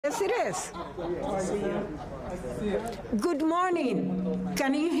Yes, it is. Good morning.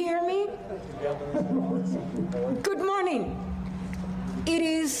 Can you hear me? Good morning. It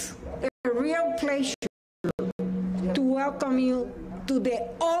is a real pleasure to welcome you to the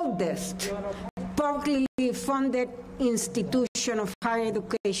oldest publicly funded institution of higher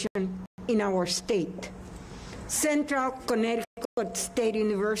education in our state, Central Connecticut State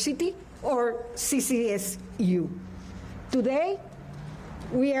University, or CCSU. Today,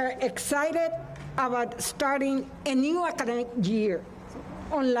 we are excited about starting a new academic year,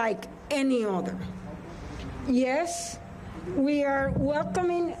 unlike any other. Yes, we are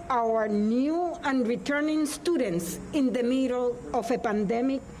welcoming our new and returning students in the middle of a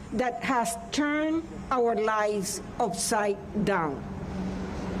pandemic that has turned our lives upside down.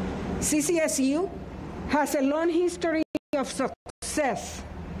 CCSU has a long history of success.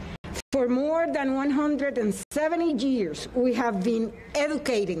 For more than 170 years, we have been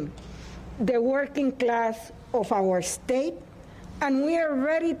educating the working class of our state, and we are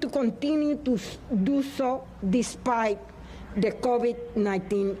ready to continue to do so despite the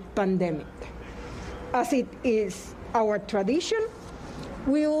COVID-19 pandemic. As it is our tradition,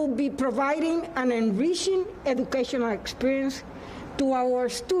 we will be providing an enriching educational experience to our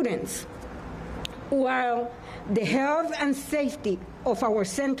students, while the health and safety of our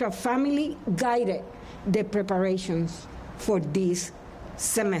central family guided the preparations for this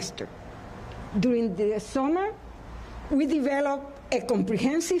semester. During the summer, we developed a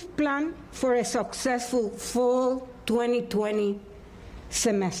comprehensive plan for a successful fall 2020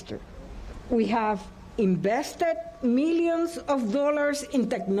 semester. We have invested millions of dollars in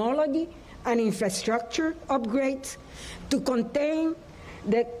technology and infrastructure upgrades to contain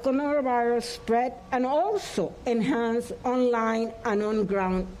the coronavirus spread and also enhance online and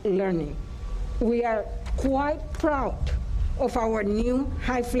on-ground learning. We are quite proud of our new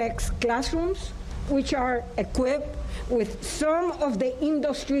high-flex classrooms, which are equipped with some of the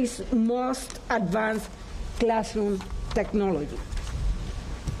industry's most advanced classroom technology.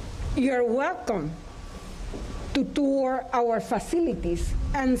 You're welcome to tour our facilities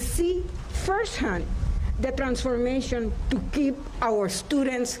and see firsthand the transformation to keep our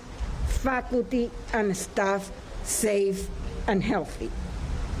students, faculty, and staff safe and healthy.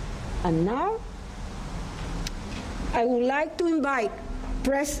 And now, I would like to invite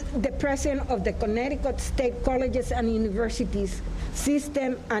the President of the Connecticut State Colleges and Universities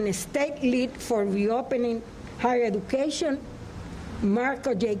System and State Lead for Reopening Higher Education,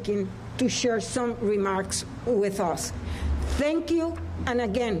 Marco Jakin, to share some remarks with us. Thank you, and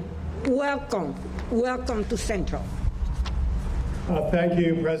again, welcome. Welcome to Central. Thank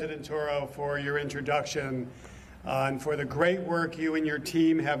you, President Toro, for your introduction and for the great work you and your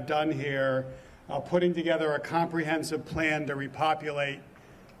team have done here, putting together a comprehensive plan to repopulate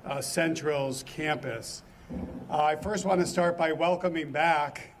Central's campus. I first want to start by welcoming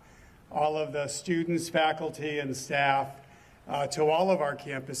back all of the students, faculty, and staff to all of our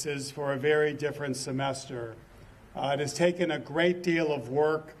campuses for a very different semester. It has taken a great deal of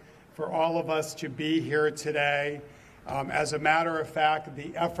work for all of us to be here today. As a matter of fact,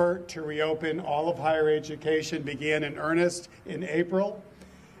 the effort to reopen all of higher education began in earnest in April,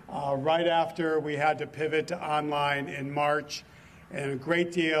 right after we had to pivot to online in March. And a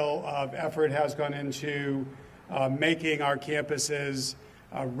great deal of effort has gone into making our campuses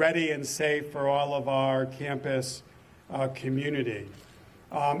ready and safe for all of our campus community.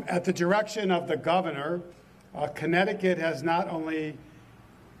 At the direction of the governor, Connecticut has not only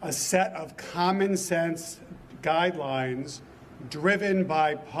a set of common sense guidelines driven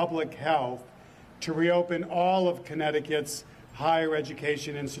by public health to reopen all of Connecticut's higher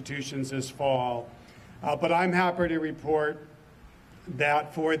education institutions this fall. But I'm happy to report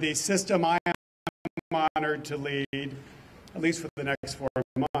that for the system I am honored to lead, at least for the next 4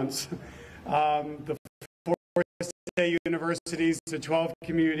 months, the 4 state universities, the 12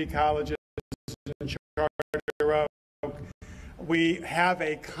 community colleges, and Charter Oak, we have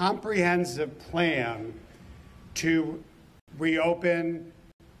a comprehensive plan to reopen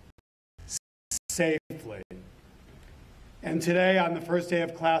safely. And today, on the first day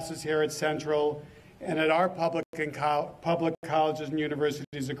of classes here at Central and at our public colleges and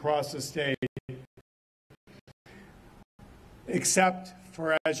universities across the state, except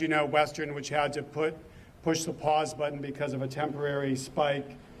for, as you know, Western, which had to push the pause button because of a temporary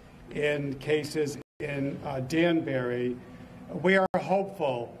spike in cases in Danbury, we are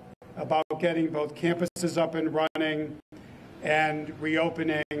hopeful about getting both campuses up and running and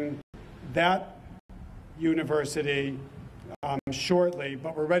reopening that university shortly,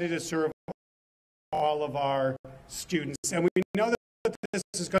 but we're ready to serve all of our students. And we know that this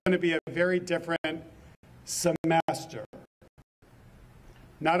is going to be a very different semester,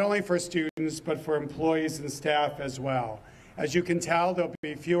 not only for students, but for employees and staff as well. As you can tell, there'll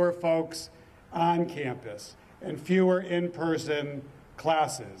be fewer folks on campus and fewer in-person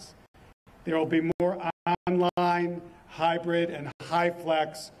classes. There will be more online, hybrid, and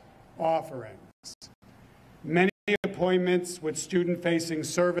high-flex offerings. Many appointments with student-facing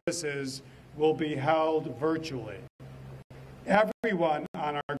services will be held virtually. Everyone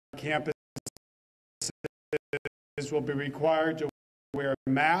on our campuses will be required to wear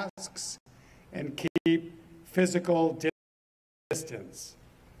masks and keep physical distance.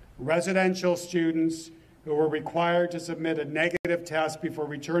 Residential students who are required to submit a negative test before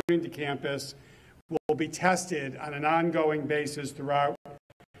returning to campus will be tested on an ongoing basis throughout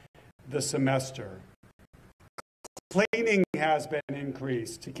the semester. Cleaning has been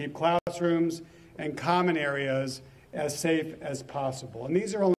increased to keep classrooms and common areas as safe as possible. And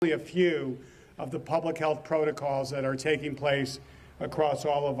these are only a few of the public health protocols that are taking place across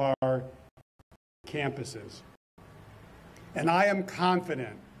all of our campuses. And I am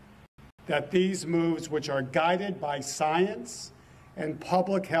confident that these moves, which are guided by science and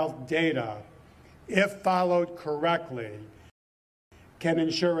public health data, if followed correctly, can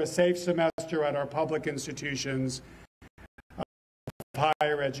ensure a safe semester at our public institutions of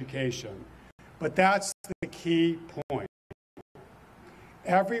higher education. But that's the key point.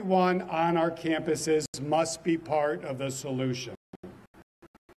 Everyone on our campuses must be part of the solution.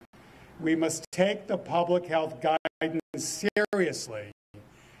 We must take the public health guidance seriously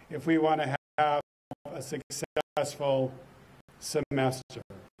if we want to have a successful semester.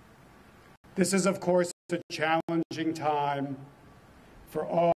 This is, of course, a challenging time for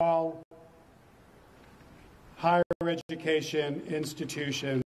all higher education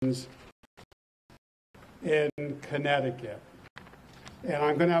institutions in Connecticut. And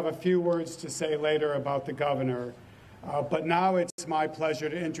I'm going to have a few words to say later about the governor, but now it's my pleasure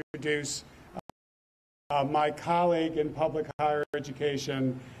to introduce my colleague in public higher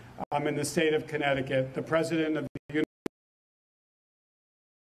education in the state of Connecticut, the president of the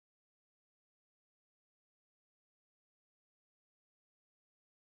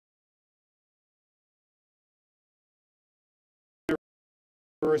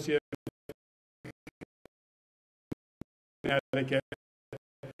University of Connecticut,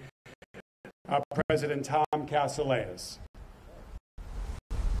 President Tom Casaleas.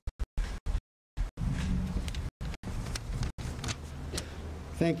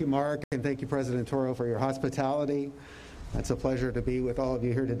 Thank you, Mark, and thank you, President Toro, for your hospitality. It's a pleasure to be with all of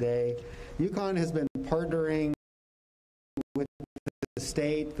you here today. UConn has been partnering with the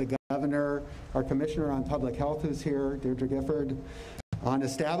state, the governor, our commissioner on public health who's here, Deirdre Gifford, on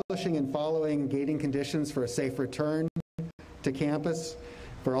establishing and following gating conditions for a safe return to campus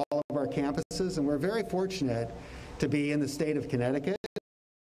for all of our campuses. And we're very fortunate to be in the state of Connecticut,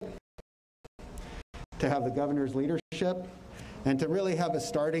 to have the governor's leadership, and to really have a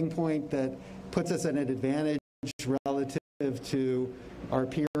starting point that puts us at an advantage relative to our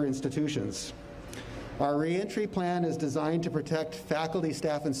peer institutions. Our reentry plan is designed to protect faculty,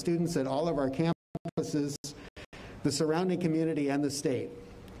 staff, and students at all of our campuses, the surrounding community, and the state.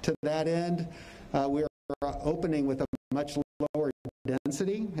 To that end, we are opening with a much lower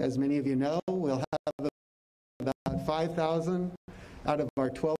density. As many of you know, we'll have about 5,000 out of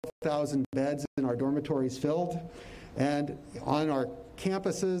our 12,000 beds in our dormitories filled. And on our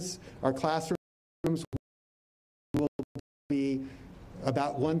campuses, our classrooms will be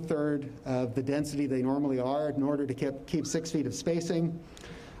about 1/3 of the density they normally are in order to keep 6 feet of spacing,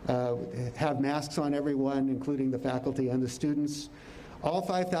 have masks on everyone, including the faculty and the students. All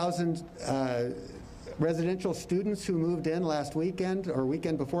 5,000 residential students who moved in last weekend or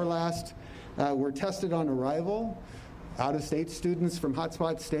weekend before last were tested on arrival. Out-of-state students from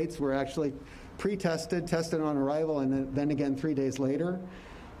hotspot states were actually pre-tested, tested on arrival, and then again 3 days later.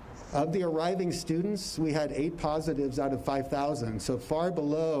 Of the arriving students, we had 8 positives out of 5,000, so far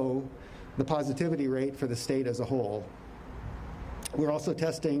below the positivity rate for the state as a whole. We're also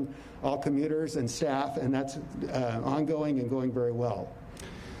testing all commuters and staff, and that's ongoing and going very well.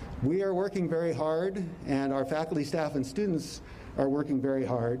 We are working very hard, and our faculty, staff, and students are working very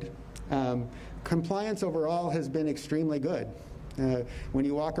hard. Compliance overall has been extremely good. When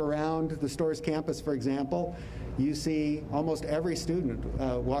you walk around the store's campus, for example, you see almost every student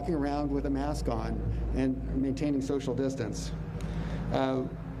walking around with a mask on and maintaining social distance.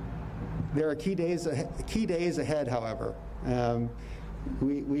 There are key days ahead, however.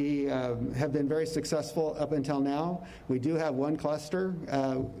 We have been very successful up until now. We do have one cluster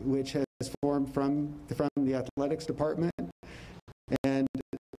which has formed from the athletics department And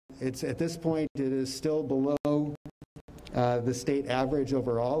it's, at this point, it is still below the state average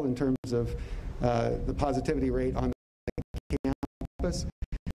overall in terms of the positivity rate on the campus.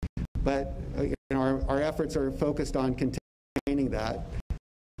 But our efforts are focused on containing that.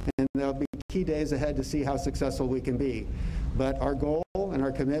 And there'll be key days ahead to see how successful we can be. But our goal and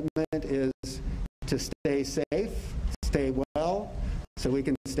our commitment is to stay safe, stay well, so we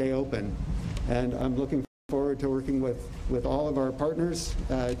can stay open. And I'm looking forward to working with all of our partners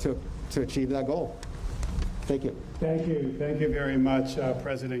to achieve that goal. Thank you. Thank you. Thank you very much,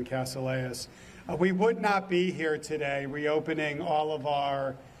 President Casaleas. We would not be here today reopening all of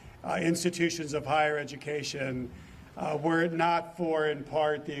our institutions of higher education were it not for, in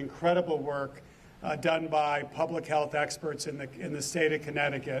part, the incredible work done by public health experts in the state of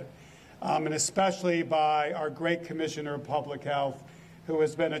Connecticut, and especially by our great Commissioner of Public Health, who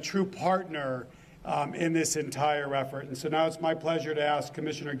has been a true partner in this entire effort. And so now it's my pleasure to ask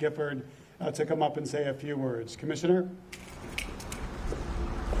Commissioner Gifford to come up and say a few words. Commissioner?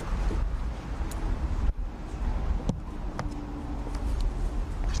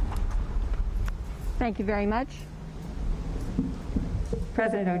 Thank you very much.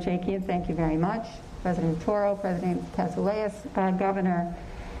 President Ojekian, thank you very much. President Toro, President Casaleas, Governor,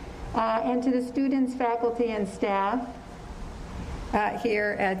 and to the students, faculty, and staff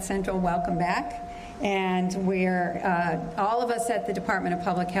here at Central, welcome back. And we're, all of us at the Department of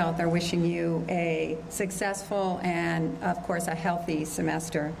Public Health are wishing you a successful and, of course, a healthy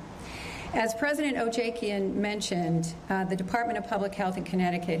semester. As President Ojekian mentioned, the Department of Public Health in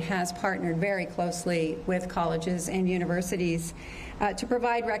Connecticut has partnered very closely with colleges and universities to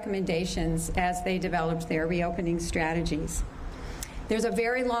provide recommendations as they developed their reopening strategies. There's a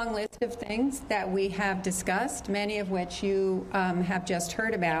very long list of things that we have discussed, many of which you have just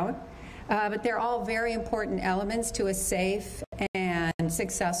heard about, but they're all very important elements to a safe and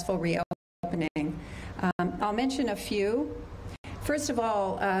successful reopening. I'll mention a few. First of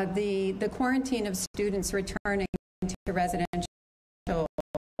all, the quarantine of students returning to residential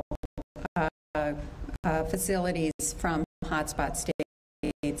facilities from hotspot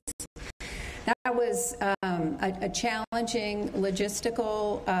states. That was a challenging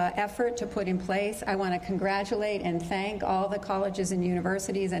logistical effort to put in place. I want to congratulate and thank all the colleges and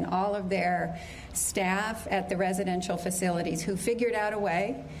universities and all of their staff at the residential facilities who figured out a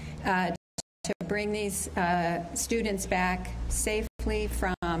way to bring these students back safely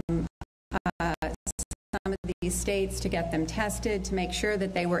from some of these states, to get them tested, to make sure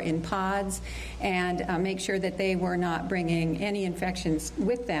that they were in pods, and make sure that they were not bringing any infections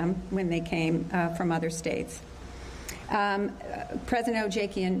with them when they came from other states. President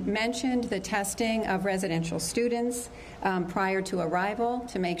Ojekian mentioned the testing of residential students prior to arrival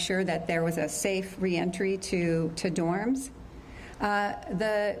to make sure that there was a safe reentry to dorms.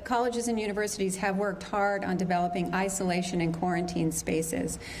 The colleges and universities have worked hard on developing isolation and quarantine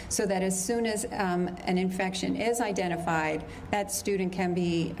spaces so that as soon as an infection is identified, that student can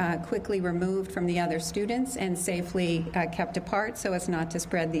be quickly removed from the other students and safely kept apart so as not to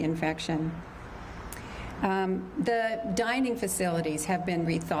spread the infection. The dining facilities have been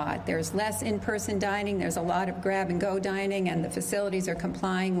rethought. There's less in-person dining. There's a lot of grab-and-go dining, and the facilities are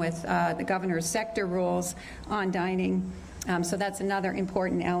complying with the governor's sector rules on dining. So that's another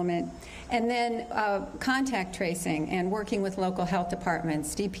important element. And then contact tracing and working with local health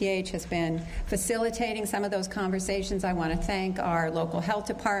departments. DPH has been facilitating some of those conversations. I want to thank our local health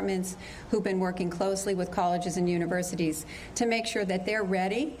departments who've been working closely with colleges and universities to make sure that they're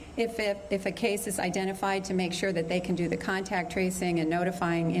ready if a case is identified, to make sure that they can do the contact tracing and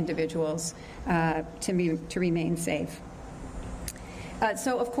notifying individuals to remain safe.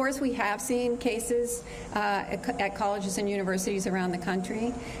 So, of course, we have seen cases at colleges and universities around the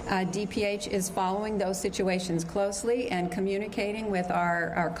country. DPH is following those situations closely and communicating with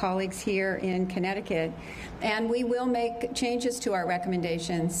our colleagues here in Connecticut. And we will make changes to our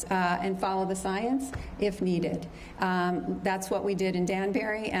recommendations and follow the science if needed. That's what we did in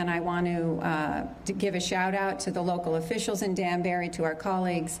Danbury, and I want to give a shout out to the local officials in Danbury, to our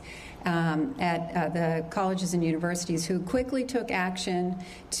colleagues at the colleges and universities who quickly took action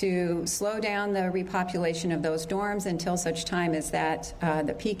to slow down the repopulation of those dorms until such time as that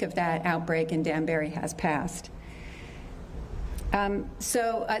the peak of that outbreak in Danbury has passed.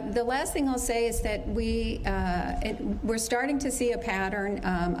 The last thing I'll say is that we're starting to see a pattern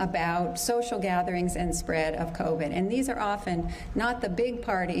about social gatherings and spread of COVID. And these are often not the big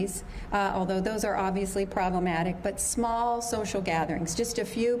parties, although those are obviously problematic, but small social gatherings, just a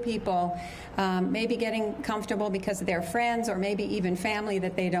few people maybe getting comfortable because of their friends or maybe even family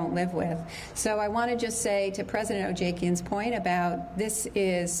that they don't live with. So I want to just say to President Ojekian's point about this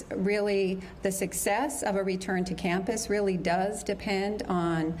is really the success of a return to campus really does depend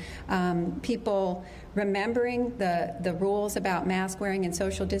on people remembering the rules about mask wearing and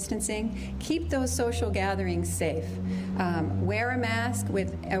social distancing. Keep those social gatherings safe. Wear a mask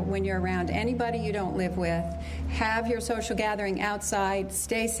when you're around anybody you don't live with. Have your social gathering outside.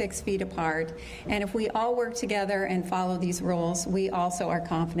 Stay 6 feet apart. And if we all work together and follow these rules, we also are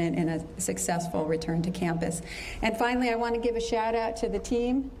confident in a successful return to campus. And finally, I want to give a shout out to the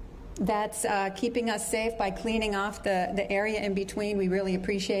team that's keeping us safe by cleaning off the area in between. We really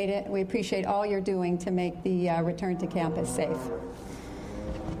appreciate it. We appreciate all you're doing to make the return to campus safe.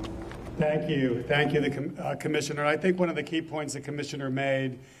 Thank you. Thank you, the Commissioner. I think one of the key points the Commissioner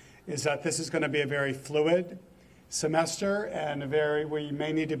made is that this is going to be a very fluid semester, and we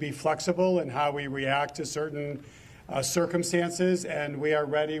may need to be flexible in how we react to certain circumstances, and we are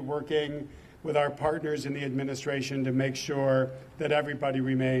ready, working with our partners in the administration, to make sure that everybody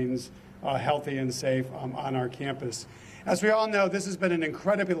remains healthy and safe on our campus. As we all know, this has been an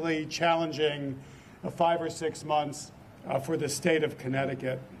incredibly challenging 5 or 6 months for the state of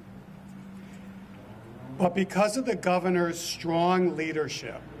Connecticut. But because of the governor's strong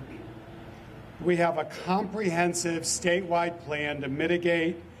leadership, we have a comprehensive statewide plan to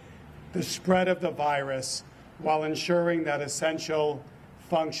mitigate the spread of the virus while ensuring that essential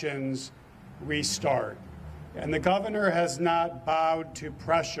functions restart. And the governor has not bowed to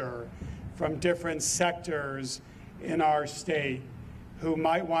pressure from different sectors in our state who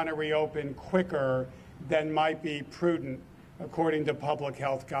might want to reopen quicker than might be prudent according to public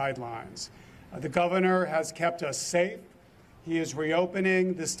health guidelines. The governor has kept us safe. He is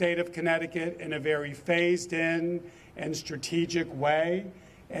reopening the state of Connecticut in a very phased-in and strategic way,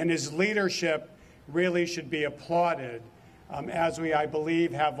 and his leadership really should be applauded, as we, I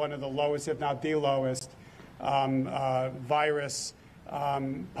believe, have one of the lowest, if not the lowest, virus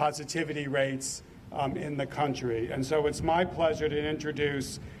positivity rates in the country. And so it's my pleasure to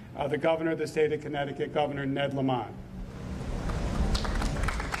introduce the governor of the state of Connecticut, Governor Ned Lamont.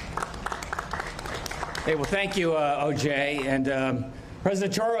 Hey, well, thank you, OJ. And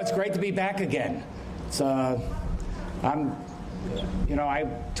President Toro, it's great to be back again. I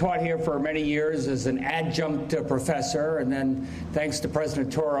taught here for many years as an adjunct professor, and then thanks to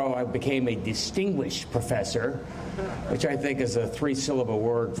President Toro, I became a distinguished professor, which I think is a 3-syllable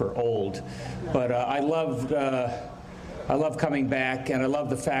word for old. But I love coming back, and I love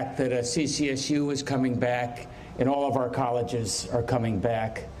the fact that CCSU is coming back, and all of our colleges are coming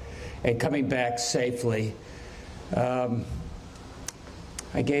back, and coming back safely. I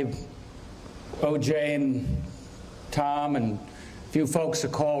gave OJ and Tom and a few folks a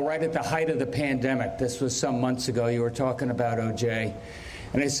call right at the height of the pandemic. This was some months ago. You were talking about OJ.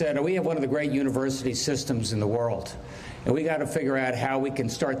 And I said, we have one of the great university systems in the world, and we got to figure out how we can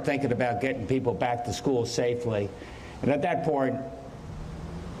start thinking about getting people back to school safely. And at that point,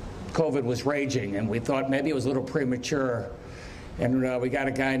 COVID was raging, and we thought maybe it was a little premature. And we got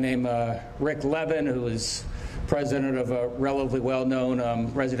a guy named Rick Levin, who is president of a relatively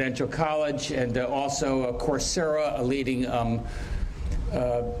well-known residential college, and also Coursera, a leading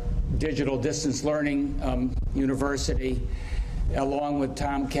digital distance learning university, along with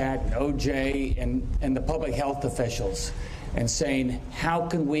Tomcat and OJ and the public health officials, and saying, how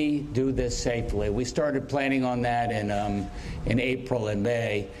can we do this safely? We started planning on that in April and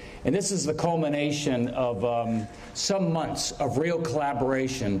May. And this is the culmination of some months of real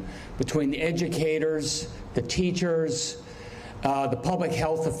collaboration between the educators, the teachers, the public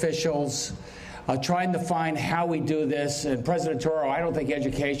health officials, trying to find how we do this. And President Toro, I don't think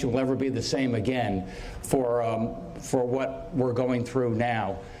education will ever be the same again for what we're going through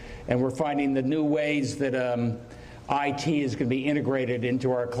now. And we're finding the new ways that IT is going to be integrated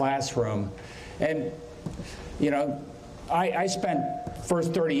into our classroom. And, I spent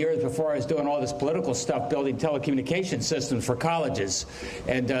first 30 years before I was doing all this political stuff building telecommunication systems for colleges.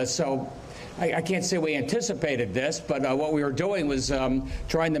 And so I can't say we anticipated this, but what we were doing was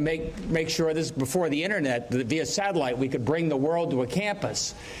trying to make sure this before the internet, that via satellite, we could bring the world to a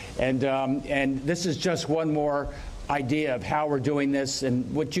campus. And this is just one more idea of how we're doing this and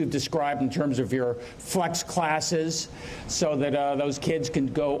what you've described in terms of your flex classes so that those kids can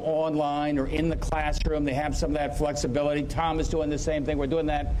go online or in the classroom. They have some of that flexibility. Tom is doing the same thing. We're doing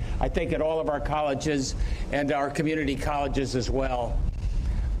that, I think, at all of our colleges and our community colleges as well.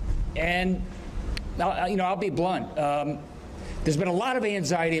 And, I'll be blunt. There's been a lot of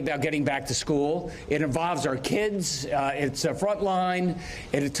anxiety about getting back to school. It involves our kids. It's a front line.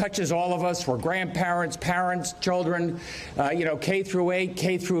 It touches all of us. We're grandparents, parents, children, K through 8,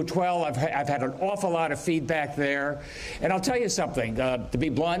 K through 12. I've had an awful lot of feedback there. And I'll tell you something, to be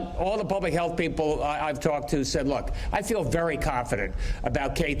blunt, all the public health people I've talked to said, look, I feel very confident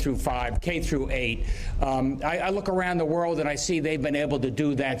about K through 5, K through 8. I look around the world and I see they've been able to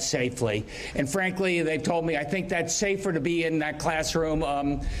do that safely. And frankly, they've told me, I think that's safer to be in that classroom,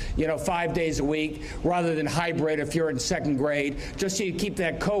 5 days a week rather than hybrid if you're in second grade, just so you keep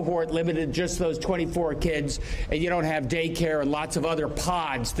that cohort limited to just those 24 kids and you don't have daycare and lots of other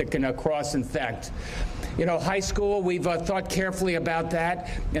pods that can cross-infect. High school, we've thought carefully about that,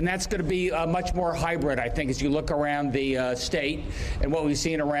 and that's going to be much more hybrid, I think, as you look around the state and what we've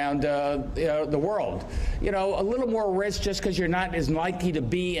seen around the world. A little more risk just because you're not as likely to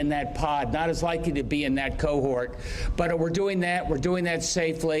be in that pod, not as likely to be in that cohort. But we're doing that. We're doing that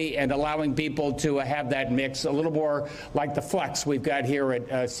safely and allowing people to have that mix, a little more like the flex we've got here at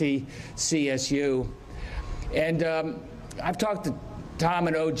CSU. And I've talked to Tom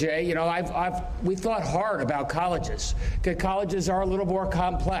and OJ, we thought hard about colleges, because colleges are a little more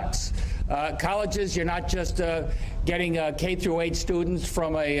complex. Colleges, you're not just getting K through 8 students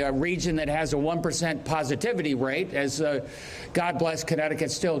from a region that has a 1% positivity rate, as God bless Connecticut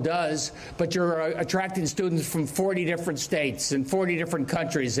still does, but you're attracting students from 40 different states and 40 different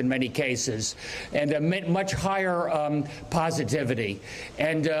countries in many cases, and a much higher positivity.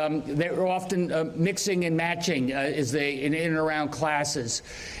 And they're often mixing and matching as they in and around classes.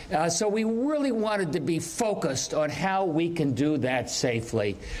 So we really wanted to be focused on how we can do that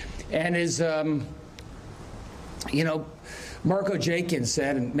safely. And as, Marco Jakin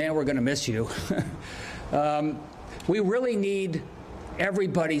said, and man, we're going to miss you, we really need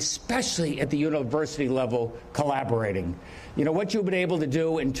everybody, especially at the university level, collaborating. What you've been able to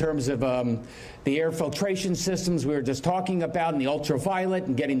do in terms of the air filtration systems we were just talking about, and the ultraviolet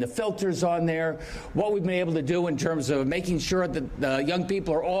and getting the filters on there, what we've been able to do in terms of making sure that the young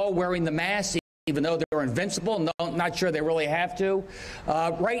people are all wearing the masks, even though they're invincible, not sure they really have to.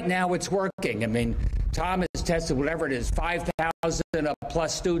 Right now, it's working. I mean, Tom has tested whatever it is, 5,000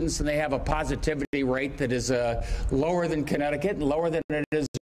 plus students, and they have a positivity rate that is lower than Connecticut and lower than it is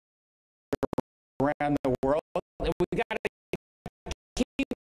around the world. We got to keep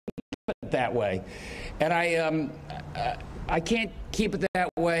it that way. And I can't keep it that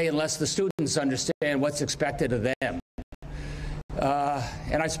way unless the students understand what's expected of them.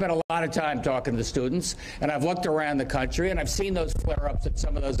 And I spent a lot of time talking to the students, and I've looked around the country, and I've seen those flare-ups at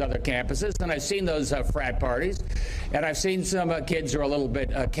some of those other campuses, and I've seen those frat parties, and I've seen some kids who are a little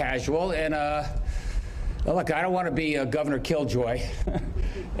bit casual. And look, I don't want to be Governor Killjoy,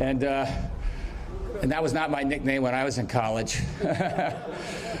 and that was not my nickname when I was in college.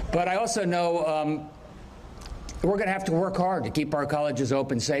 But I also know we're going to have to work hard to keep our colleges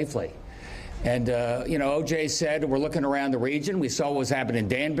open safely. And, OJ said we're looking around the region. We saw what was happening in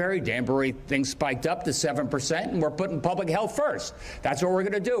Danbury. Danbury, things spiked up to 7%, and we're putting public health first. That's what we're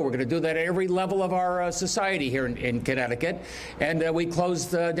going to do. We're going to do that at every level of our society here in Connecticut. And we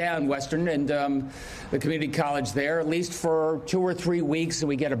closed down Western and the community college there, at least for 2 or 3 weeks, and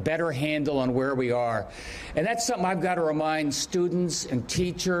we get a better handle on where we are. And that's something I've got to remind students and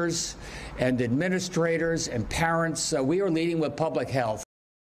teachers and administrators and parents. We are leading with public health.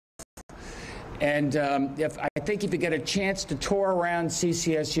 And I think if you get a chance to tour around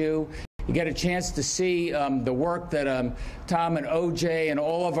CCSU, you get a chance to see the work that Tom and OJ and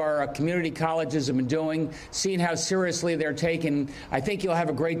all of our community colleges have been doing, seeing how seriously they're taken, I think you'll have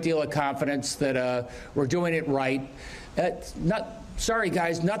a great deal of confidence that we're doing it right. Sorry,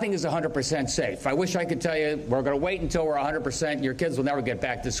 guys, nothing is 100% safe. I wish I could tell you we're going to wait until we're 100%. Your kids will never get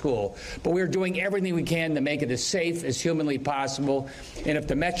back to school. But we're doing everything we can to make it as safe as humanly possible. And if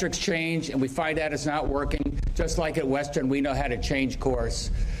the metrics change and we find out it's not working, just like at Western, we know how to change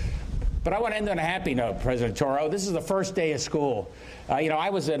course. But I want to end on a happy note, President Toro. This is the first day of school. I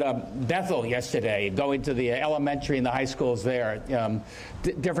was at Bethel yesterday, going to the elementary and the high schools there,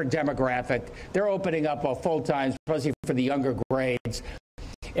 different demographic. They're opening up full-time, especially for the younger grades.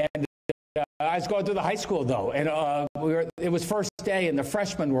 And I was going through the high school, though, and it was first day, and the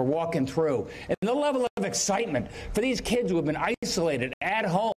freshmen were walking through. And the level of excitement for these kids who have been isolated at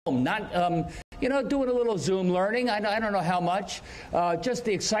home, not you know, doing a little Zoom learning. I don't know how much. Just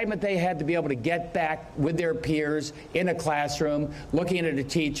the excitement they had to be able to get back with their peers in a classroom, looking at a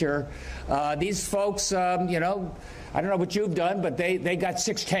teacher. These folks, you know, I don't know what you've done, but they got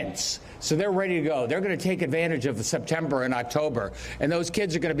 6/10. So they're ready to go. They're going to take advantage of September and October. And those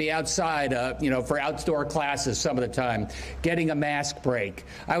kids are going to be outside, you know, for outdoor classes some of the time, getting a mask break.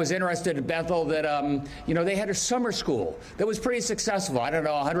 I was interested in Bethel that, you know, they had a summer school that was pretty successful. I don't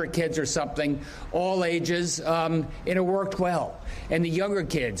know, 100 kids or something, all ages, and it worked well. And the younger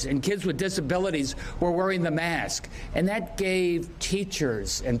kids and kids with disabilities were wearing the mask. And that gave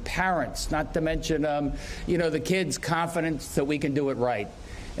teachers and parents, not to mention, you know, the kids confidence that we can do it right.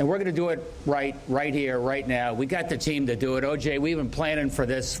 And we're going to do it right here, right now. We got the team to do it. OJ, we've been planning for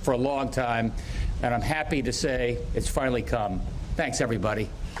this for a long time, and I'm happy to say it's finally come. Thanks, everybody.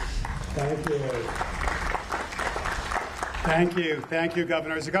 Thank you. Thank you. Thank you,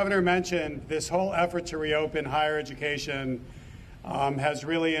 Governor. As the Governor mentioned, this whole effort to reopen higher education has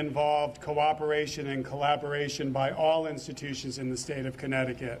really involved cooperation and collaboration by all institutions in the state of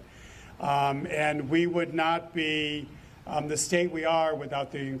Connecticut. And we would not be the state we are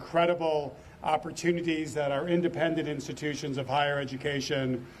without the incredible opportunities that our independent institutions of higher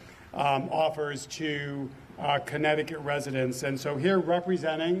education offers to Connecticut residents. And so here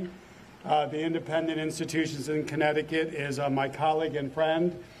representing the independent institutions in Connecticut is my colleague and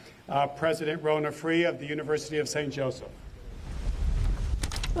friend, President Rona Free of the University of St. Joseph.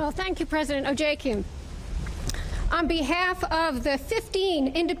 Well, thank you, President Ojekim. On behalf of the 15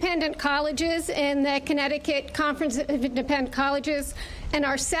 independent colleges in the Connecticut Conference of Independent Colleges and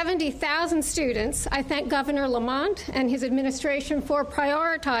our 70,000 students, I thank Governor Lamont and his administration for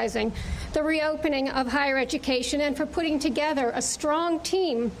prioritizing the reopening of higher education and for putting together a strong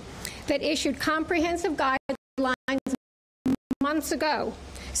team that issued comprehensive guidelines months ago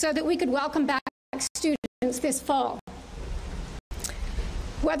so that we could welcome back students this fall.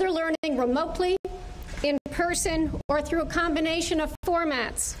 Whether learning remotely, in person, or through a combination of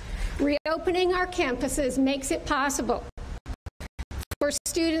formats, reopening our campuses makes it possible for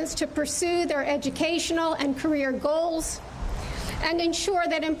students to pursue their educational and career goals and ensure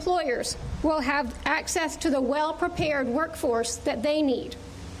that employers will have access to the well-prepared workforce that they need.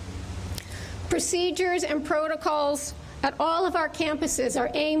 Procedures and protocols at all of our campuses are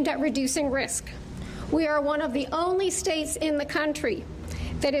aimed at reducing risk. We are one of the only states in the country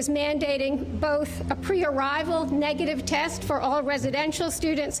that is mandating both a pre-arrival negative test for all residential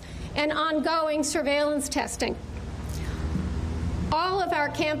students and ongoing surveillance testing. All of our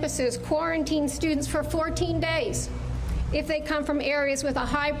campuses quarantine students for 14 days if they come from areas with a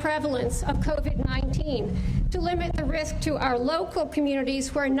high prevalence of COVID-19 to limit the risk to our local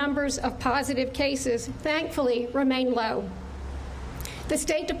communities where numbers of positive cases, thankfully, remain low. The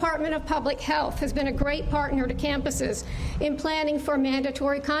State Department of Public Health has been a great partner to campuses in planning for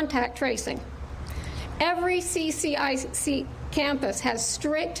mandatory contact tracing. Every CCIC campus has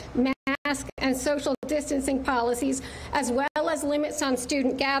strict mask and social distancing policies, as well as limits on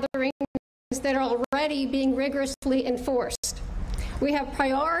student gatherings that are already being rigorously enforced. We have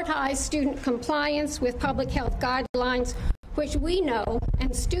prioritized student compliance with public health guidelines, which we know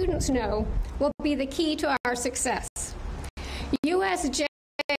and students know will be the key to our success. USJ's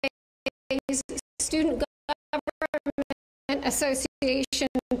Student Government Association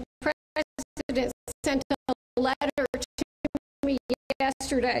president sent a letter to me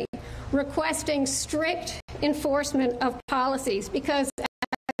yesterday requesting strict enforcement of policies because,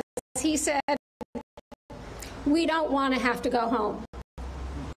 as he said, we don't want to have to go home.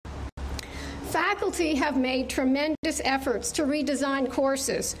 Faculty have made tremendous efforts to redesign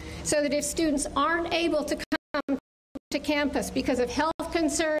courses so that if students aren't able to come to campus because of health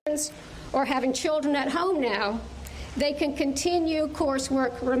concerns or having children at home now, they can continue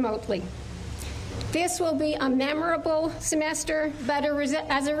coursework remotely. This will be a memorable semester, but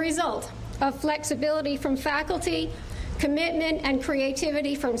as a result of flexibility from faculty, commitment and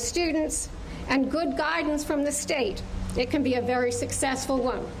creativity from students, and good guidance from the state, it can be a very successful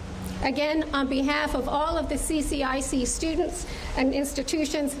one. Again, on behalf of all of the CCIC students and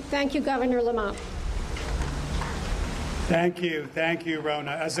institutions, thank you, Governor Lamont. Thank you,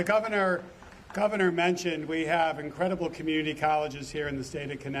 Rona. As the governor mentioned, we have incredible community colleges here in the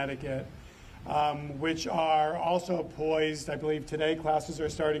state of Connecticut, which are also poised. I believe today classes are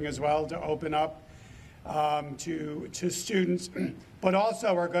starting as well to open up to students, but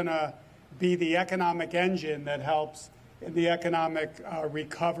also are going to be the economic engine that helps in the economic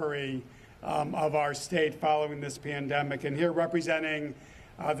recovery of our state following this pandemic. And here representing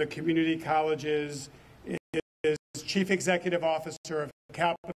the community colleges is Chief Executive Officer of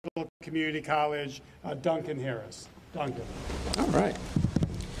Capital Community College, Duncan Harris. Duncan. All right.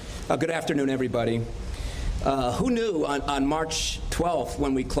 Good afternoon, everybody. Who knew on March 12th,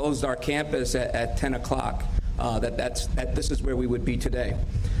 when we closed our campus at 10 o'clock, that this is where we would be today?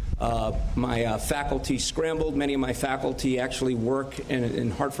 My faculty scrambled. Many of my faculty actually work in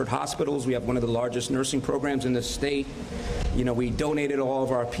Hartford hospitals. We have one of the largest nursing programs in the state. You know, we donated all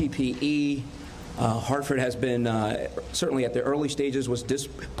of our PPE. Hartford has been, certainly at the early stages, was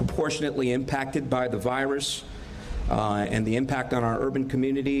disproportionately impacted by the virus and the impact on our urban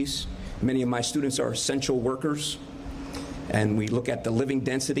communities. Many of my students are essential workers, and we look at the living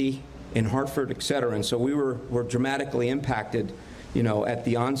density in Hartford, et cetera. And so we were dramatically impacted, you know, at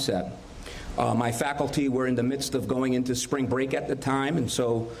the onset. My faculty were in the midst of going into spring break at the time, and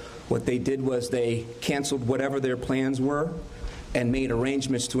so what they did was they canceled whatever their plans were and made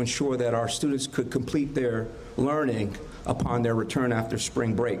arrangements to ensure that our students could complete their learning upon their return after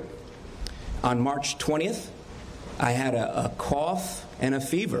spring break. On March 20th, I had a cough and a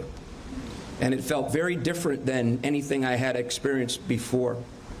fever, and it felt very different than anything I had experienced before.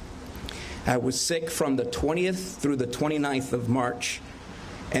 I was sick from the 20th through the 29th of March,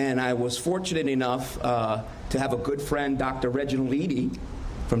 and I was fortunate enough to have a good friend, Dr. Reginald Eady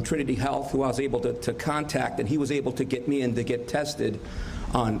from Trinity Health, who I was able to contact, and he was able to get me in to get tested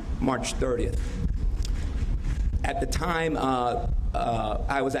on March 30th. At the time,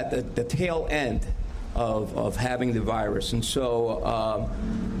 I was at the tail end of having the virus, and so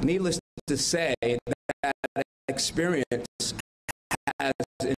needless to say, that experience has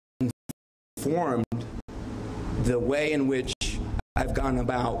informed the way in which I've gone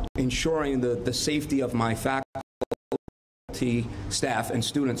about ensuring the safety of my faculty, staff, and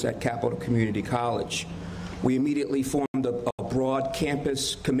students at Capital Community College. We immediately formed a broad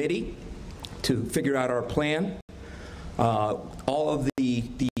campus committee to figure out our plan. All of the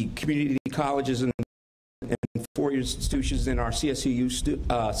community colleges and four-year institutions in our CSEU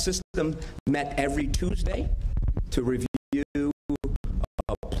system met every Tuesday to review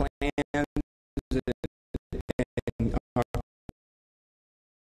plans and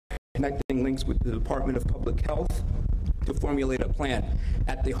connecting links with the Department of Public Health to formulate a plan.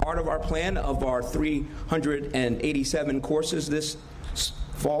 At the heart of our plan, of our 387 courses this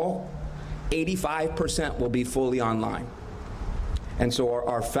fall, 85% will be fully online. And so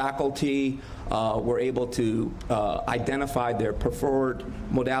our faculty were able to identify their preferred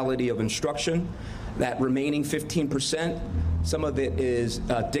modality of instruction. That remaining 15%, some of it is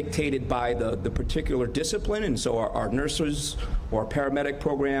dictated by the particular discipline, and so our nurses or paramedic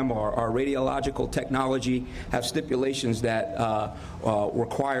program or our radiological technology have stipulations that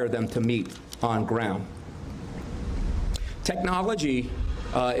require them to meet on ground. Technology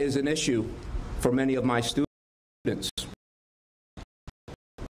is an issue for many of my students.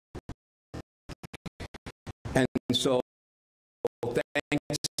 And so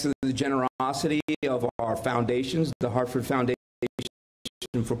thanks to the generosity of our foundations, the Hartford Foundation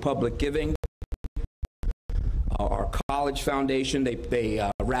for Public Giving, our college foundation,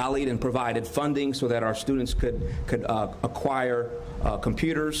 they rallied and provided funding so that our students could acquire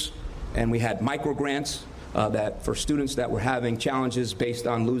computers, and we had micro grants that for students that were having challenges based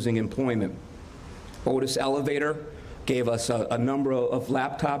on losing employment. Otis Elevator gave us a number of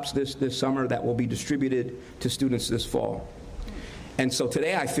laptops this summer that will be distributed to students this fall. And so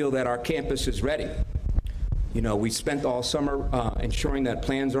today I feel that our campus is ready. You know, we spent all summer ensuring that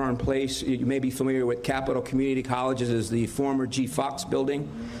plans are in place. You may be familiar with Capital Community Colleges as the former G. Fox building.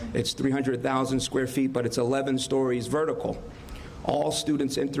 It's 300,000 square feet, but it's 11 stories vertical. All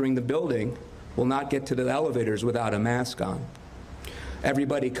students entering the building will not get to the elevators without a mask on.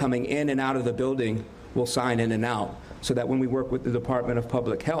 Everybody coming in and out of the building will sign in and out, so that when we work with the Department of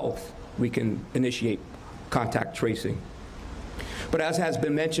Public Health, we can initiate contact tracing. But as has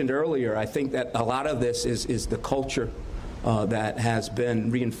been mentioned earlier, I think that a lot of this is the culture that has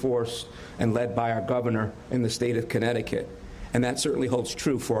been reinforced and led by our governor in the state of Connecticut. And that certainly holds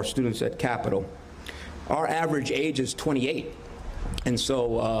true for our students at Capital. Our average age is 28. And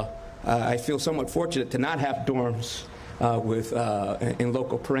so I feel somewhat fortunate to not have dorms in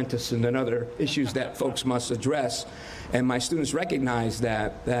local parentis and other issues that folks must address. And my students recognize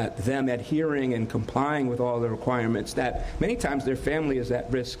that them adhering and complying with all the requirements, that many times their family is at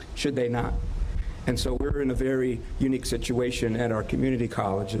risk should they not. And so we're in a very unique situation at our community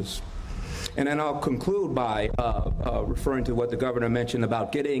colleges. And then I'll conclude by referring to what the governor mentioned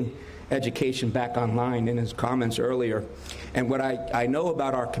about getting education back online in his comments earlier. And what I know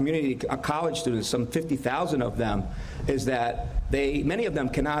about our community college students, some 50,000 of them, is that many of them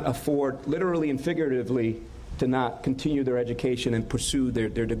cannot afford, literally and figuratively, to not continue their education and pursue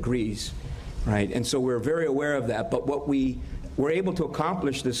their degrees, right? And so we're very aware of that. But what we were able to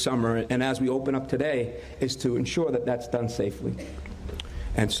accomplish this summer, and as we open up today, is to ensure that that's done safely.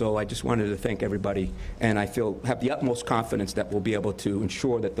 And so I just wanted to thank everybody, and I have the utmost confidence that we'll be able to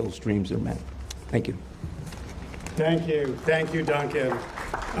ensure that those dreams are met. Thank you. Thank you. Thank you, Duncan.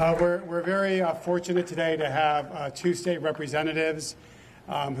 We're very fortunate today to have 2 state representatives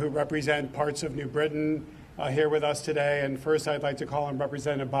who represent parts of New Britain here with us today. And first, I'd like to call on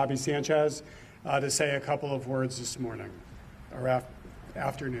Representative Bobby Sanchez to say a couple of words this morning, or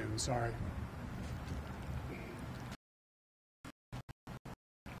afternoon, sorry.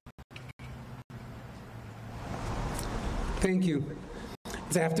 Thank you.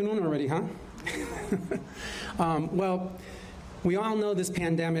 It's afternoon already, huh? Well, we all know this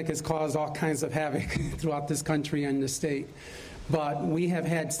pandemic has caused all kinds of havoc throughout this country and the state, but we have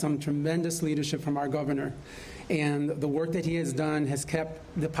had some tremendous leadership from our governor, and the work that he has done has kept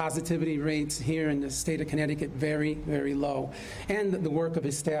the positivity rates here in the state of Connecticut very, very low, and the work of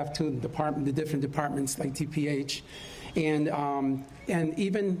his staff too, the different departments like TPH. And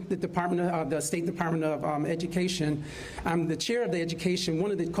even the State Department of Education. I'm the chair of the education, one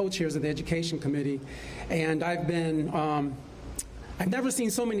of the co-chairs of the Education Committee, and I've never seen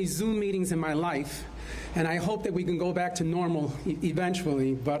so many Zoom meetings in my life, and I hope that we can go back to normal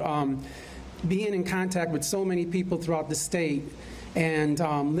eventually. But being in contact with so many people throughout the state and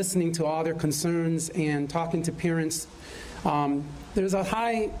listening to all their concerns and talking to parents, there's a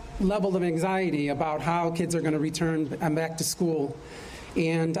high level of anxiety about how kids are going to return back to school.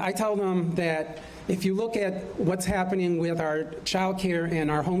 And I tell them that if you look at what's happening with our child care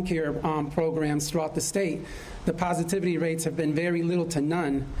and our home care programs throughout the state, the positivity rates have been very little to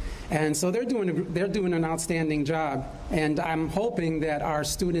none. And so they're doing an outstanding job. And I'm hoping that our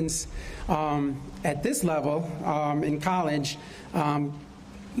students at this level in college,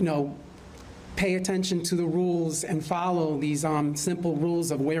 pay attention to the rules and follow these simple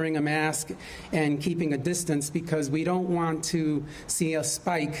rules of wearing a mask and keeping a distance, because we don't want to see a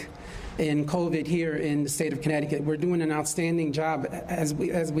spike in COVID here in the state of Connecticut. We're doing an outstanding job, as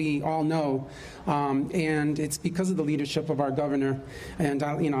we all know, and it's because of the leadership of our governor. And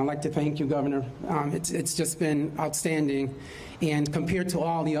I'd like to thank you, Governor. It's just been outstanding, and compared to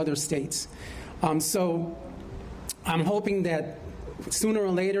all the other states. So I'm hoping that sooner or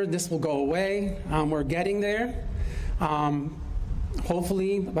later this will go away. We're getting there.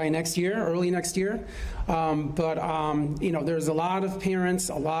 Hopefully by next year, early next year. There's a lot of parents,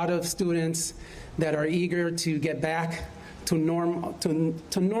 a lot of students that are eager to get back to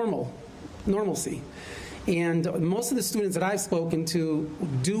normalcy. And most of the students that I've spoken to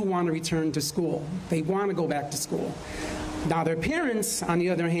do want to return to school. They want to go back to school. Now, their parents, on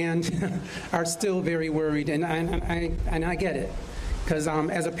the other hand, are still very worried, and I get it. Because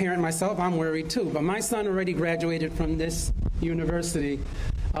as a parent myself, I'm worried too. But my son already graduated from this university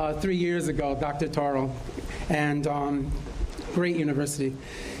 3 years ago, Dr. Toro, and great university.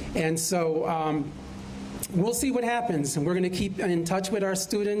 And so we'll see what happens. And we're going to keep in touch with our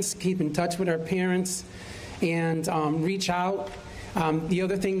students, keep in touch with our parents, and reach out. The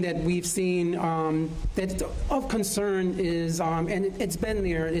other thing that we've seen that's of concern is, and it's been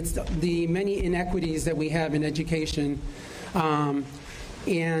there, it's the many inequities that we have in education.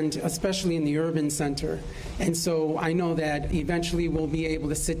 And especially in the urban center. And so I know that eventually we'll be able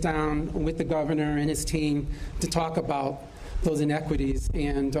to sit down with the governor and his team to talk about those inequities.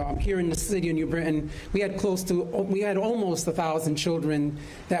 And here in the city of New Britain, we had almost 1,000 children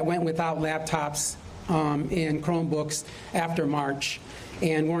that went without laptops and Chromebooks after March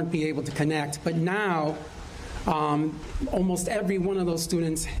and weren't be able to connect. But now, almost every one of those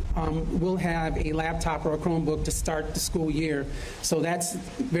students will have a laptop or a Chromebook to start the school year. So that's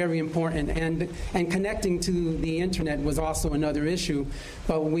very important. And connecting to the internet was also another issue.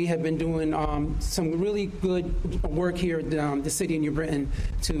 But we have been doing some really good work here at the city of New Britain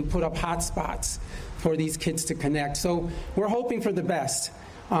to put up hotspots for these kids to connect. So we're hoping for the best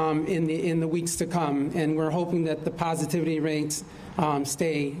in the weeks to come. And we're hoping that the positivity rates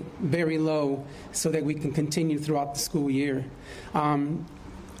stay very low so that we can continue throughout the school year.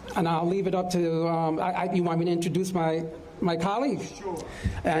 And I'll leave it up to, you want me to introduce my colleague? Sure.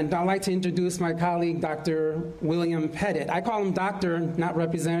 And I'd like to introduce my colleague, Dr. William Pettit. I call him doctor, not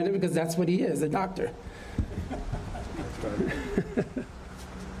representative, because that's what he is, a doctor.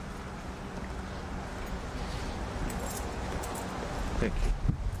 Thank you.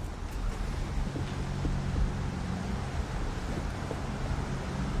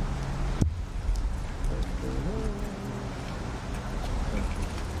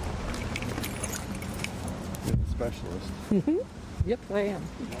 subspecialist. Yep, I am.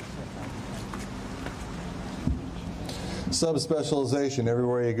 Subspecialization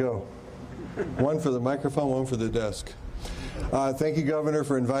everywhere you go. One for the microphone, one for the desk. Thank you, Governor,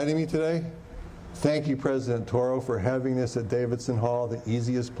 for inviting me today. Thank you, President Toro, for having this at Davidson Hall, the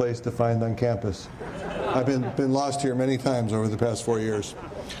easiest place to find on campus. I've been lost here many times over the past 4 years.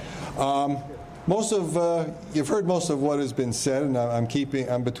 You've heard most of what has been said, and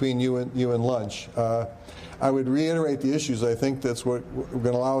I'm between you and lunch. I would reiterate the issues. I think that's what we're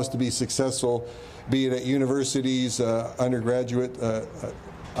going to allow us to be successful, be it at universities,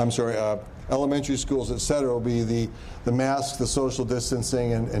 elementary schools, et cetera, will be the masks, the social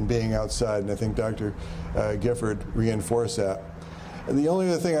distancing, and being outside. And I think Dr. Gifford reinforced that. And the only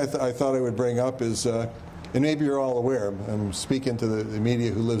other thing I thought I would bring up is, and maybe you're all aware, I'm speaking to the media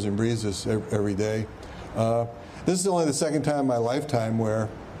who lives and breathes this every day. This is only the second time in my lifetime where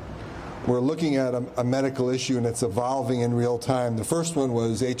we're looking at a medical issue and it's evolving in real time. The first one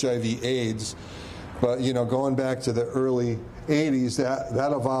was HIV/AIDS, but going back to the early 80s,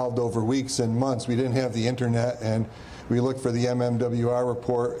 that evolved over weeks and months. We didn't have the internet, and we looked for the MMWR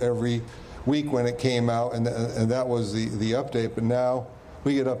report every week when it came out, and that was the update. But now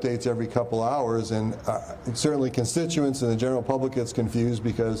we get updates every couple hours, and certainly constituents and the general public gets confused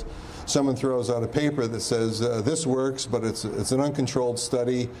because someone throws out a paper that says this works, but it's an uncontrolled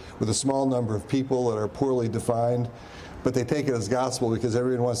study with a small number of people that are poorly defined. But they take it as gospel because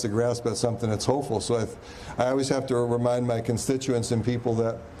everyone wants to grasp at something that's hopeful. So I always have to remind my constituents and people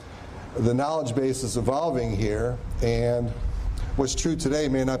that the knowledge base is evolving here, and what's true today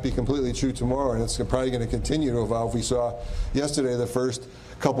may not be completely true tomorrow, and it's probably going to continue to evolve. We saw yesterday the first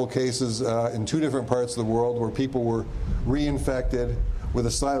couple cases in 2 different parts of the world where people were reinfected with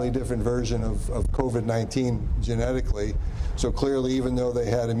a slightly different version of COVID-19 genetically. So clearly, even though they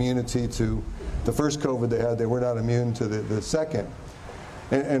had immunity to the first COVID they had, they were not immune to the second.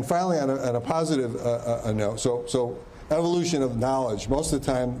 And finally, on a positive note, so evolution of knowledge. Most of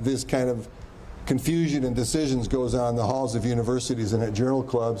the time, this kind of confusion and decisions goes on in the halls of universities and at journal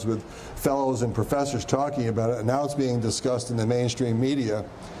clubs with fellows and professors talking about it. And now it's being discussed in the mainstream media,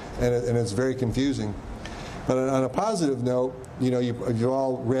 and it's very confusing. But on a positive note, you've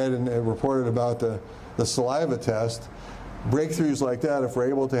all read and reported about the saliva test. Breakthroughs like that, if we're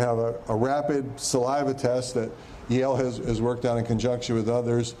able to have a rapid saliva test that Yale has worked on in conjunction with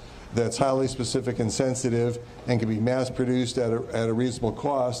others, that's highly specific and sensitive and can be mass-produced at a reasonable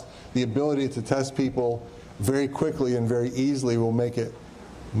cost, the ability to test people very quickly and very easily will make it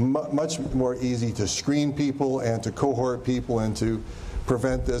much more easy to screen people and to cohort people and to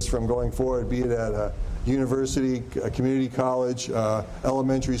prevent this from going forward, be it at a university, a community college,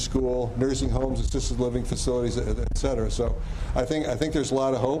 elementary school, nursing homes, assisted living facilities, et cetera. So I think there's a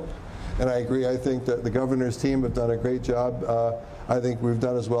lot of hope, and I agree. I think that the governor's team have done a great job. I think we've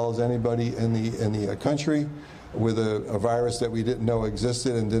done as well as anybody in the country with a virus that we didn't know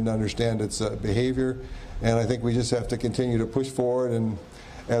existed and didn't understand its behavior. And I think we just have to continue to push forward. And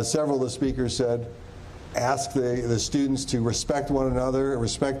as several of the speakers said, ask the students to respect one another,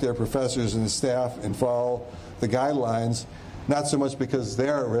 respect their professors and the staff, and follow the guidelines, not so much because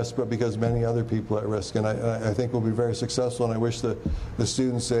they're at risk, but because many other people are at risk. And I think we'll be very successful, and I wish the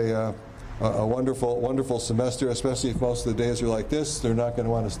students a wonderful semester, especially if most of the days are like this. They're not going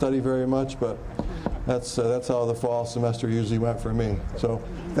to want to study very much, but that's how the fall semester usually went for me. So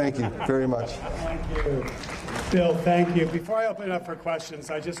thank you very much. Thank you. Bill, thank you. Before I open it up for questions,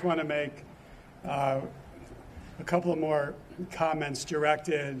 I just want to make a couple of more comments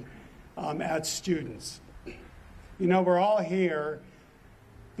directed at students. We're all here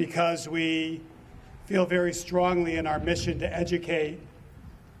because we feel very strongly in our mission to educate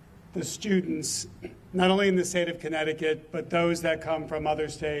the students, not only in the state of Connecticut, but those that come from other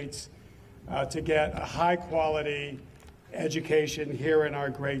states, to get a high-quality education here in our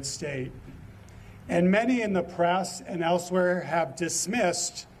great state. And many in the press and elsewhere have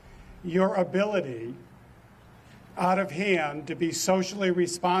dismissed your ability out of hand to be socially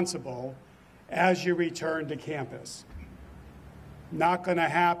responsible as you return to campus. Not going to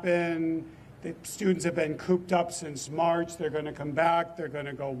happen. The students have been cooped up since March. They're going to come back. They're going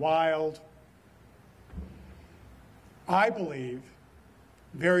to go wild. I believe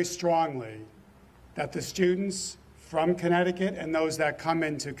very strongly that the students from Connecticut and those that come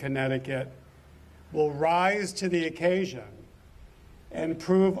into Connecticut will rise to the occasion and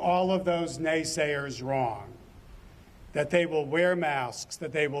prove all of those naysayers wrong. That they will wear masks,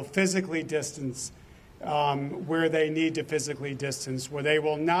 that they will physically distance where they need to physically distance, where they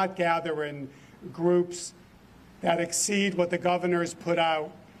will not gather in groups that exceed what the governor's put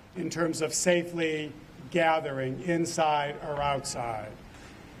out in terms of safely gathering, inside or outside.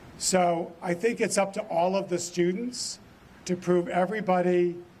 So I think it's up to all of the students to prove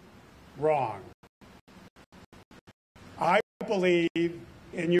everybody wrong. I believe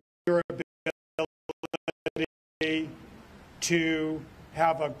in your ability to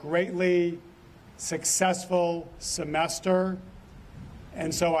have a greatly successful semester,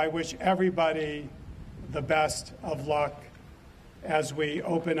 and so I wish everybody the best of luck as we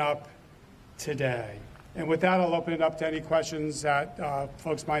open up today. And with that, I'll open it up to any questions that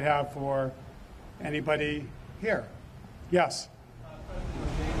folks might have for anybody here. Yes?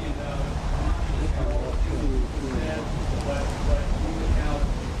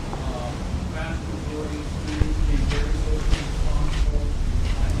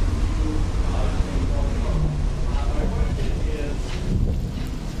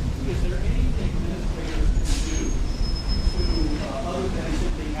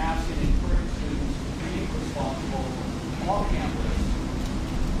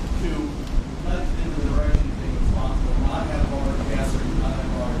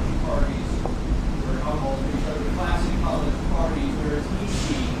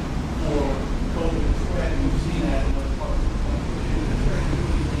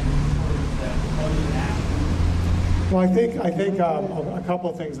 Well, I think a couple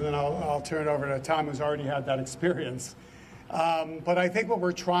of things, and then I'll turn it over to Tom, who's already had that experience. But I think what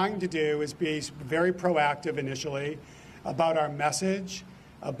we're trying to do is be very proactive initially about our message,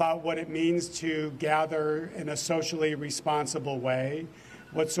 about what it means to gather in a socially responsible way,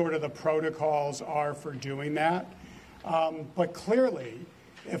 what sort of the protocols are for doing that. But clearly,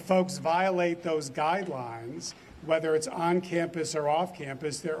 if folks violate those guidelines, whether it's on campus or off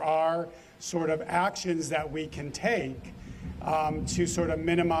campus, there are sort of actions that we can take to sort of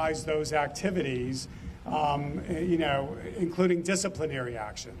minimize those activities, you know, including disciplinary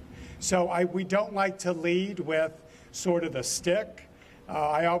action. So we don't like to lead with sort of the stick.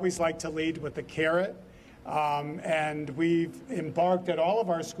 I always like to lead with the carrot. And we've embarked at all of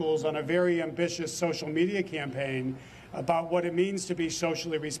our schools on a very ambitious social media campaign about what it means to be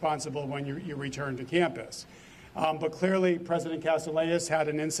socially responsible when you return to campus. But clearly, President Castellas had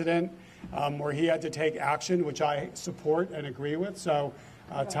an incident where he had to take action, which I support and agree with. So,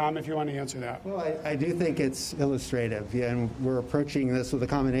 Tom, if you want to answer that. Well, I do think it's illustrative, and we're approaching this with a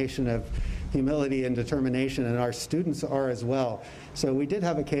combination of humility and determination, and our students are as well. So we did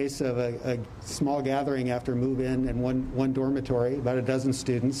have a case of a small gathering after move-in in one dormitory, about a dozen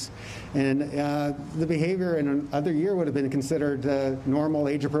students, and the behavior in another year would have been considered normal,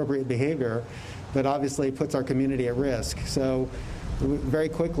 age-appropriate behavior, but obviously puts our community at risk. So very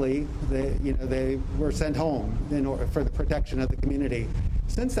quickly, they were sent home for the protection of the community.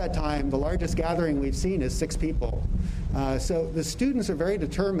 Since that time, the largest gathering we've seen is 6 people. So the students are very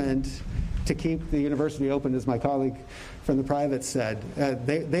determined to keep the university open, as my colleague from the private said.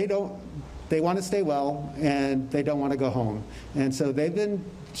 They want to stay well, and they don't want to go home. And so they've been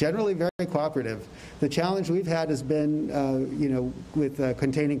generally very cooperative. The challenge we've had has been, with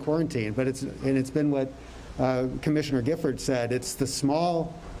containing quarantine, but it's been what Commissioner Gifford said. It's the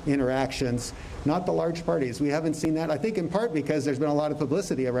small interactions, not the large parties. We haven't seen that, I think in part because there's been a lot of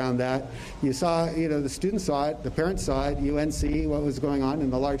publicity around that. You saw, the students saw it, the parents saw it, UNC, what was going on in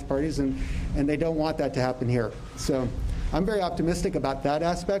the large parties, and they don't want that to happen here. So I'm very optimistic about that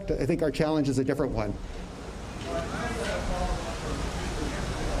aspect. I think our challenge is a different one.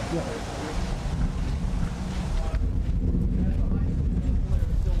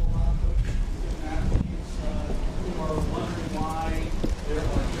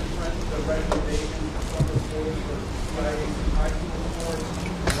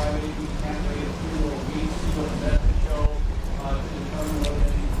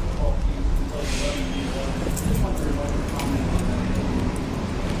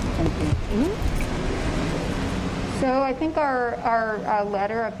 So I think our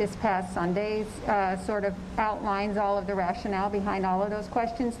letter of this past Sunday sort of outlines all of the rationale behind all of those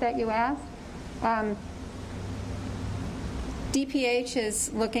questions that you asked. DPH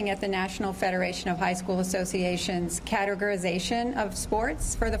is looking at the National Federation of High School Associations categorization of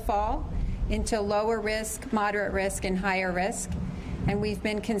sports for the fall into lower risk, moderate risk, and higher risk. And we've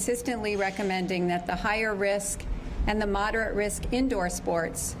been consistently recommending that the higher risk and the moderate risk indoor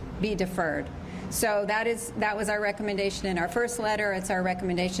sports be deferred. So that was our recommendation in our first letter. It's our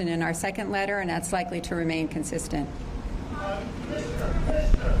recommendation in our second letter, and that's likely to remain consistent. How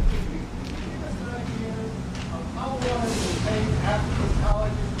long does it take after the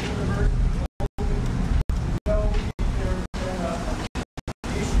college and university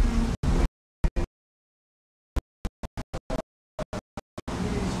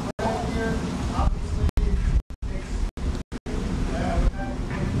obviously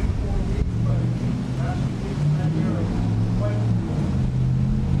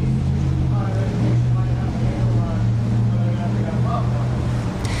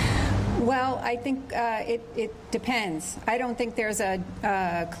I think it depends. I don't think there's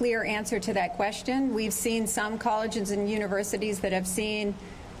a clear answer to that question. We've seen some colleges and universities that have seen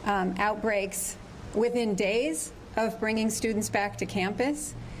outbreaks within days of bringing students back to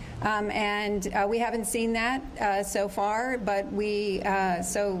campus. And we haven't seen that so far, but we'll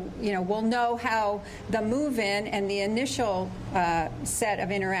know how the move-in and the initial set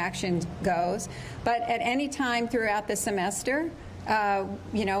of interactions goes. But at any time throughout the semester,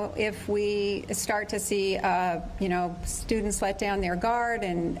 if we start to see, students let down their guard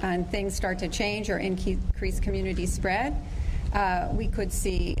and things start to change or increase community spread, we could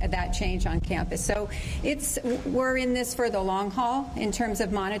see that change on campus. So we're in this for the long haul in terms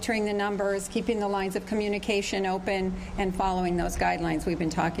of monitoring the numbers, keeping the lines of communication open, and following those guidelines we've been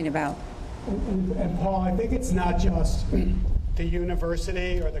talking about. And Paul, I think it's not just the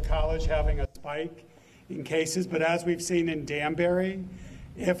university or the college having a spike in cases, but as we've seen in Danbury,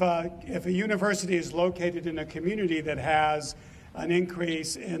 if a university is located in a community that has an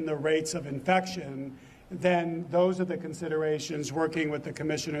increase in the rates of infection, then those are the considerations working with the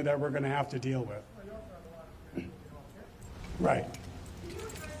commissioner that we're going to have to deal with. Right.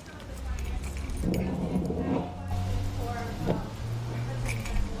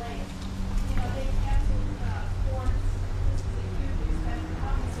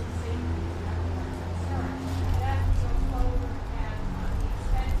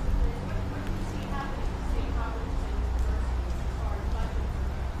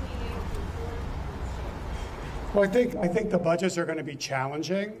 Well, I think the budgets are going to be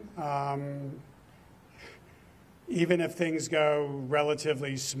challenging, even if things go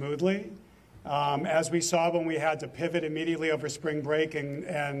relatively smoothly. As we saw when we had to pivot immediately over spring break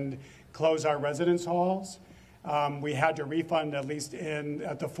and close our residence halls, we had to refund, at least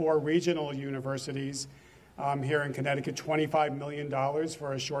at the 4 regional universities here in Connecticut, $25 million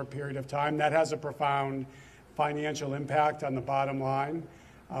for a short period of time. That has a profound financial impact on the bottom line.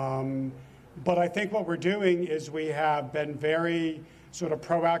 But I think what we're doing is we have been very sort of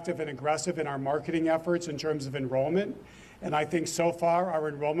proactive and aggressive in our marketing efforts in terms of enrollment. And I think so far our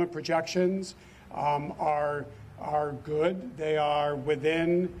enrollment projections are good. They are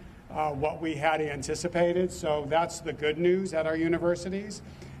within what we had anticipated. So that's the good news at our universities.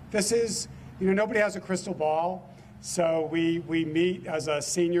 This is, nobody has a crystal ball. So we meet as a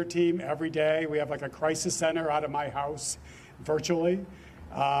senior team every day. We have like a crisis center out of my house virtually.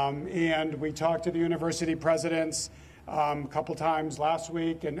 And we talked to the university presidents a couple times last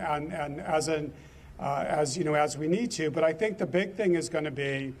week, and as we need to. But I think the big thing is going to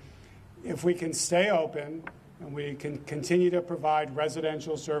be if we can stay open and we can continue to provide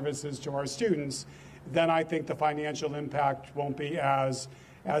residential services to our students, then I think the financial impact won't be as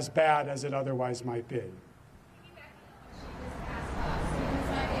bad as it otherwise might be.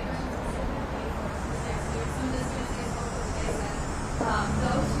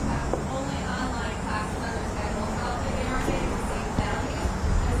 Those who have only online classes on their schedule, how they aren't getting the same value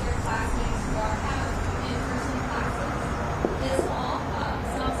as their classmates who are having in-person classes. This fall,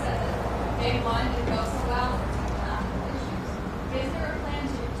 some said that day one didn't go so well for technological issues. Is there a plan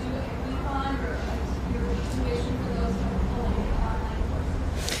to do a refund or your tuition for those who are only online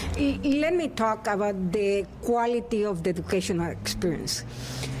courses? Let me talk about the quality of the educational experience.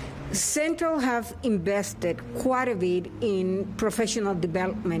 Central have invested quite a bit in professional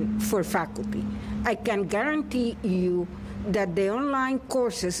development for faculty. I can guarantee you that the online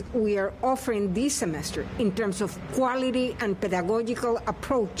courses we are offering this semester in terms of quality and pedagogical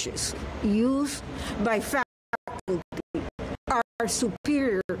approaches used by faculty are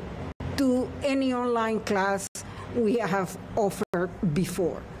superior to any online class we have offered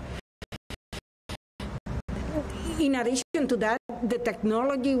before. In addition to that, the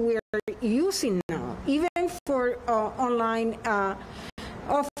technology we're using now, even for online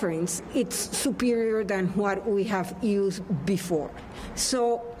offerings, it's superior than what we have used before.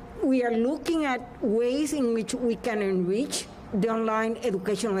 So we are looking at ways in which we can enrich the online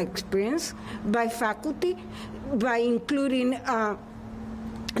educational experience by faculty, by including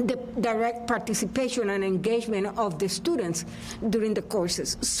the direct participation and engagement of the students during the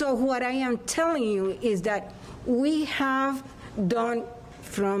courses. So what I am telling you is that we have done,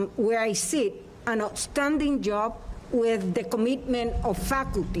 from where I sit, an outstanding job with the commitment of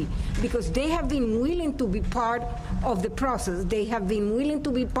faculty, because they have been willing to be part of the process. They have been willing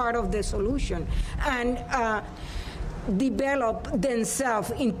to be part of the solution and develop themselves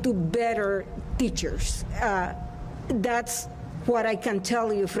into better teachers. That's what I can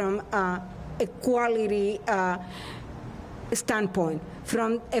tell you from a quality standpoint.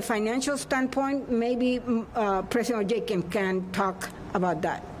 From a financial standpoint, maybe President Jacob can talk about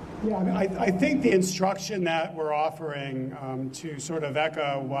that. Yeah, I mean, I think the instruction that we're offering to sort of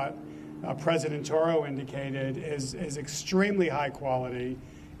echo what President Toro indicated is extremely high quality,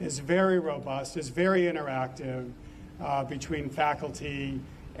 is very robust, is very interactive between faculty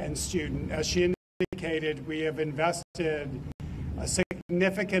and student. As she indicated, we have invested a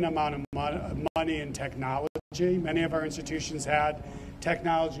significant amount of money in technology. Many of our institutions had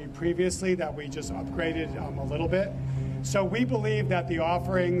technology previously that we just upgraded a little bit. So we believe that the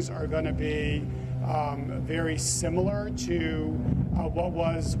offerings are going to be very similar to what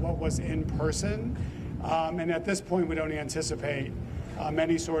was in person. And at this point, we don't anticipate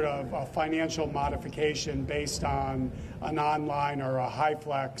any sort of financial modification based on an online or a high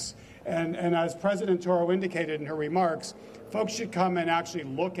flex. And as President Toro indicated in her remarks, folks should come and actually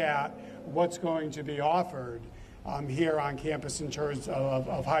look at what's going to be offered here on campus in terms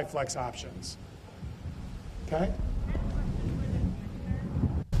of high flex options. Okay?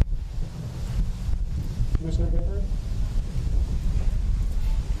 Commissioner Gifford?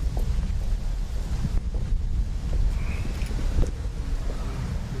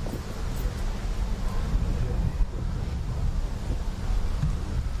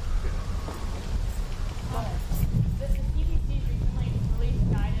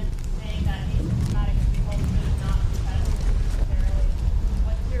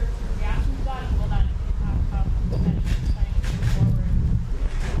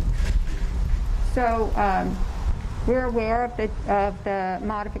 So we're aware of the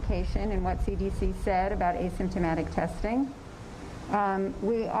modification and what CDC said about asymptomatic testing.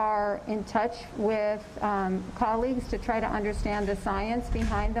 We are in touch with colleagues to try to understand the science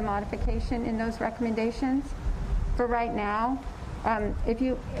behind the modification in those recommendations. For right now, if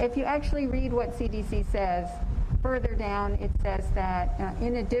you actually read what CDC says, further down it says that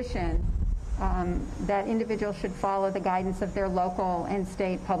in addition, that individuals should follow the guidance of their local and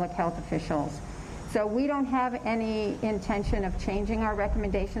state public health officials. So we don't have any intention of changing our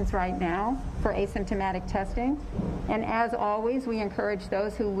recommendations right now for asymptomatic testing. And as always, we encourage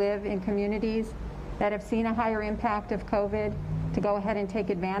those who live in communities that have seen a higher impact of COVID to go ahead and take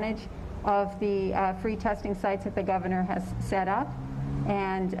advantage of the free testing sites that the governor has set up.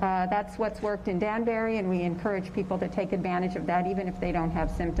 And that's what's worked in Danbury, and we encourage people to take advantage of that even if they don't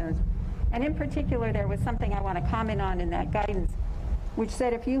have symptoms. And in particular, there was something I want to comment on in that guidance, which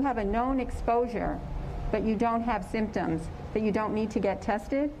said if you have a known exposure but you don't have symptoms, that you don't need to get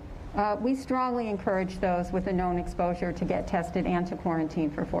tested, we strongly encourage those with a known exposure to get tested and to quarantine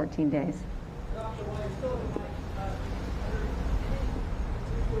for 14 days. Dr. White, still are there any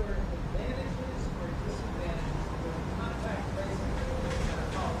particular advantages or disadvantages with contact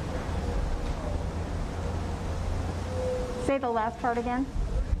tracing? Say the last part again.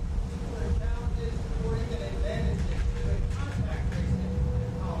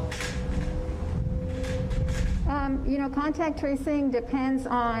 You know, contact tracing depends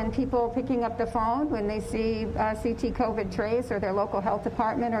on people picking up the phone when they see CT COVID trace or their local health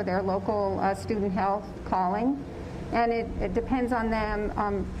department or their local student health calling. And it depends on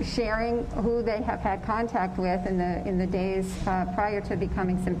them sharing who they have had contact with in the days prior to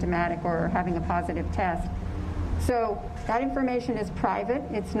becoming symptomatic or having a positive test. So that information is private.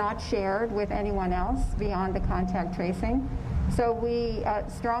 It's not shared with anyone else beyond the contact tracing. So we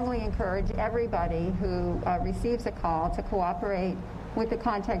strongly encourage everybody who receives a call to cooperate with the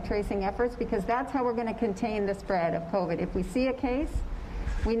contact tracing efforts, because that's how we're going to contain the spread of COVID. If we see a case,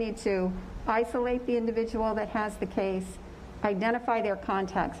 we need to isolate the individual that has the case, identify their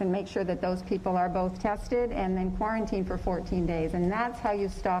contacts, and make sure that those people are both tested and then quarantined for 14 days. And that's how you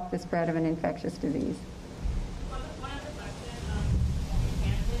stop the spread of an infectious disease. One other question. You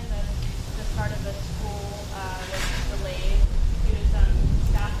mentioned that the start of the school was delayed due to some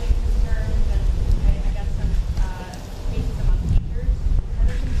staffing concerns and I guess some cases among teachers. Are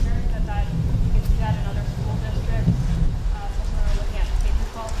there concerns that you can see that in other school districts, similar looking at state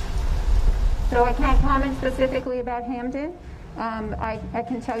results? So I can't comment specifically about Hamden. I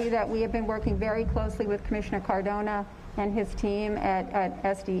can tell you that we have been working very closely with Commissioner Cardona and his team at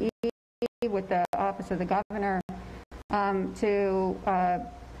SDE with the Office of the Governor to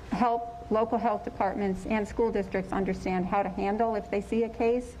help local health departments and school districts understand how to handle if they see a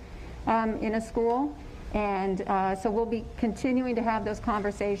case in a school. And so we'll be continuing to have those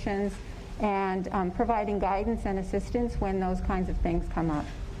conversations and providing guidance and assistance when those kinds of things come up.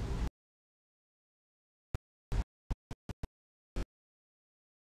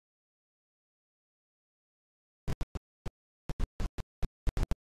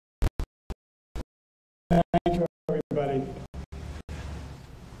 Thank you, everybody.